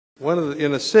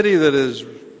In a city that is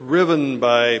riven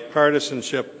by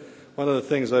partisanship, one of the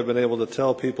things I've been able to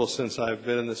tell people since I've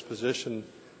been in this position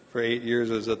for 8 years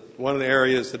is that one of the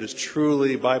areas that is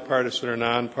truly bipartisan or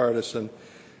nonpartisan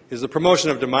is the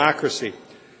promotion of democracy.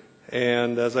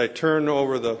 And as I turn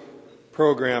over the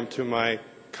program to my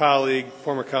colleague,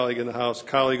 former colleague in the House,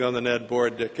 colleague on the NED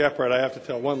board, Dick Gephardt, I have to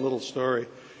tell one little story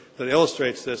that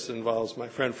illustrates this. It involves my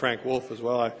friend Frank Wolf as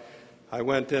well. I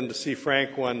went in to see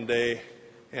Frank one day,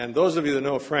 and those of you that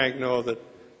know Frank know that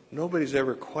nobody's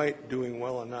ever quite doing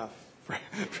well enough.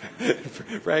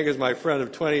 Frank is my friend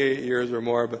of 28 years or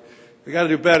more, but we got to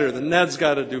do better. The NED's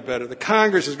got to do better. The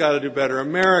Congress has got to do better.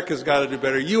 America's got to do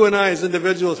better. You and I as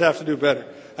individuals have to do better.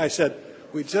 I said,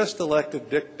 we just elected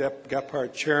Dick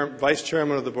Gephardt, vice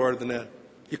chairman of the board of the NED.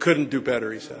 You couldn't do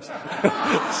better, he says.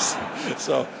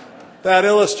 So that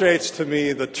illustrates to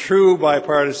me the true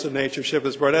bipartisan nature of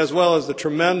this board, as well as the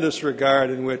tremendous regard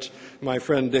in which my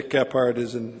friend Dick Gephardt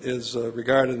is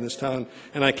regarded in this town.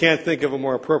 And I can't think of a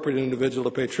more appropriate individual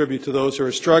to pay tribute to those who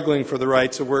are struggling for the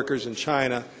rights of workers in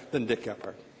China than Dick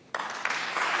Gephardt.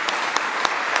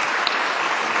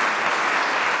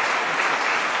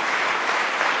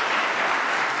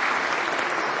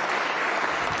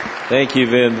 Thank you,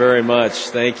 Vin, very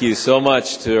much. Thank you so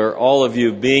much to all of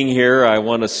you being here. I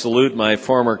want to salute my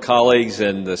former colleagues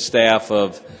and the staff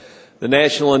of the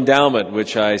National Endowment,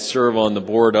 which I serve on the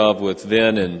board of with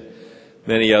Vin and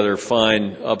many other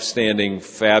fine, upstanding,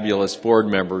 fabulous board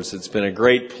members. It's been a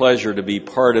great pleasure to be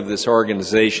part of this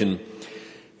organization.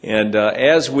 And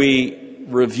as we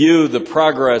review the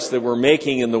progress that we're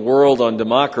making in the world on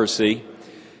democracy,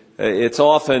 it's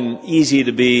often easy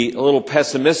to be a little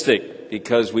pessimistic,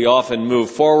 because we often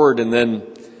move forward and then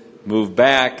move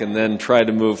back and then try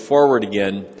to move forward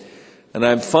again. And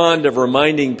I'm fond of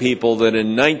reminding people that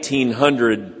in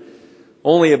 1900,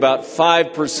 only about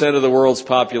 5% of the world's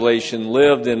population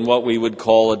lived in what we would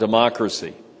call a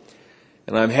democracy.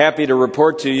 And I'm happy to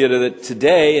report to you that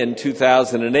today, in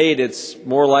 2008, it's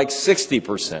more like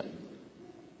 60%.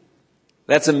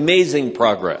 That's amazing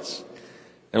progress.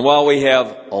 And while we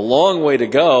have a long way to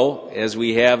go, as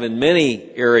we have in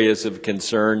many areas of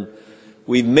concern,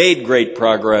 we've made great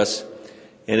progress,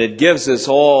 and it gives us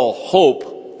all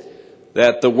hope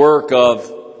that the work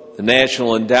of the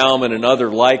National Endowment and other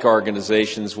like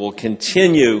organizations will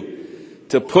continue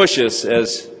to push us,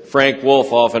 as Frank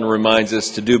Wolf often reminds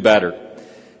us, to do better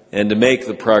and to make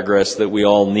the progress that we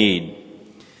all need.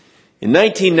 In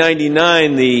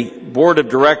 1999, the Board of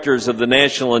Directors of the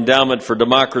National Endowment for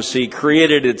Democracy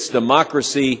created its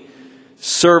Democracy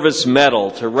Service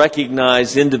Medal to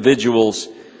recognize individuals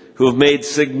who have made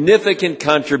significant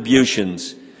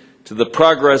contributions to the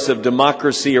progress of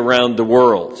democracy around the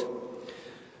world.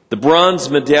 The bronze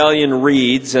medallion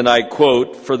reads, and I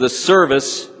quote, "For the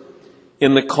service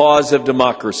in the cause of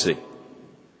democracy."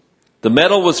 The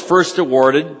medal was first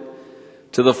awarded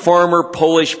to the former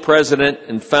Polish president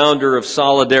and founder of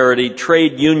Solidarity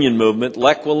trade union movement,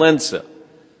 Lech Walesa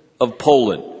of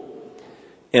Poland,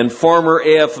 and former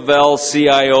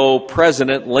AFL-CIO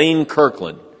president Lane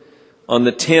Kirkland on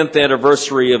the 10th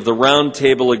anniversary of the Round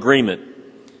Table Agreement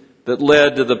that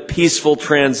led to the peaceful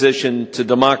transition to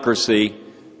democracy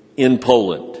in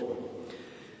Poland.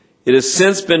 It has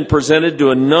since been presented to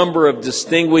a number of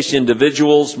distinguished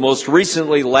individuals, most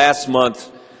recently last month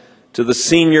to the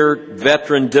senior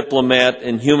veteran diplomat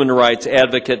and human rights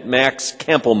advocate Max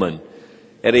Kempelman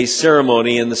at a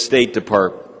ceremony in the State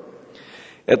Department.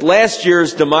 At last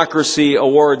year's Democracy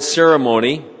Awards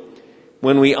ceremony,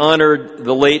 when we honored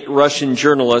the late Russian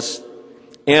journalist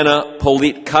Anna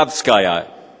Politkovskaya,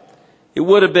 it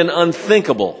would have been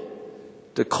unthinkable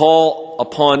to call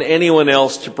upon anyone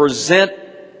else to present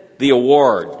the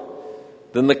award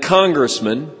than the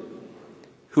congressman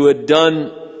who had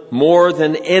done more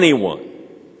than anyone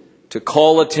to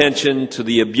call attention to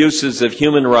the abuses of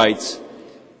human rights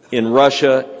in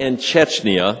Russia and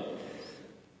Chechnya.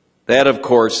 That, of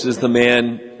course, is the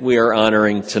man we are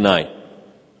honoring tonight.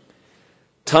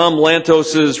 Tom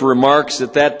Lantos' remarks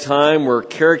at that time were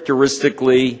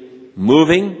characteristically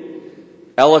moving,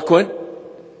 eloquent,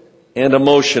 and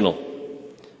emotional,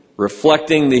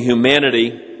 reflecting the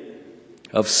humanity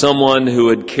of someone who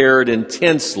had cared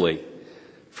intensely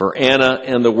for Anna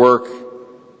and the work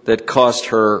that cost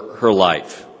her her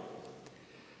life.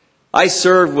 I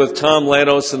served with Tom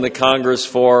Lantos in the Congress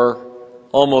for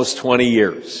almost 20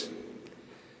 years.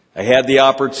 I had the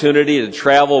opportunity to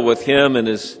travel with him and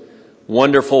his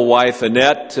wonderful wife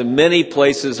Annette to many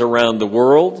places around the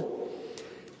world.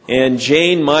 And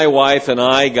Jane, my wife, and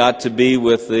I got to be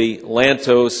with the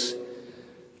Lantos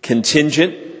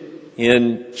contingent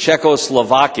in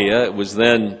Czechoslovakia. It was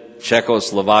then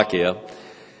Czechoslovakia.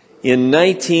 In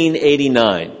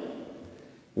 1989,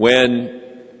 when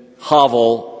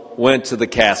Havel went to the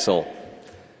castle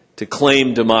to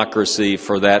claim democracy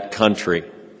for that country.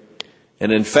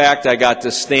 And in fact, I got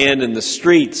to stand in the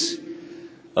streets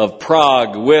of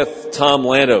Prague with Tom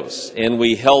Lantos, and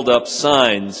we held up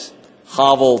signs,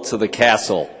 Havel to the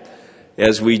castle,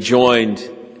 as we joined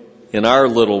in our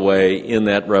little way in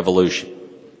that revolution.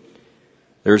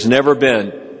 There's never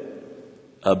been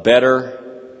a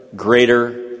better,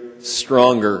 greater,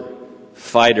 stronger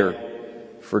fighter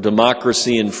for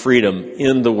democracy and freedom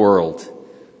in the world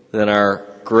than our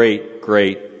great,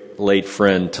 great late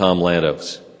friend Tom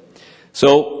Lantos.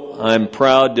 So I'm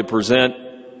proud to present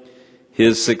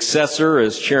his successor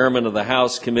as chairman of the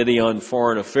House Committee on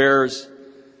Foreign Affairs,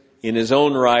 in his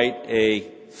own right a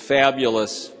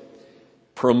fabulous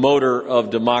promoter of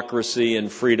democracy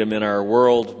and freedom in our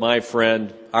world, my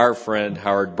friend, our friend,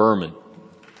 Howard Berman.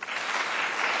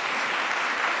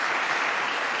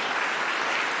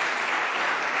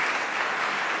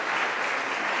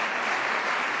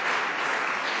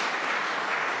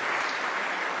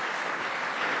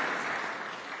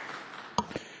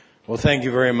 Well, thank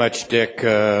you very much, Dick.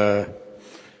 It's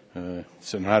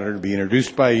an honor to be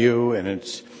introduced by you, and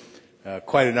it's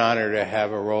quite an honor to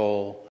have a role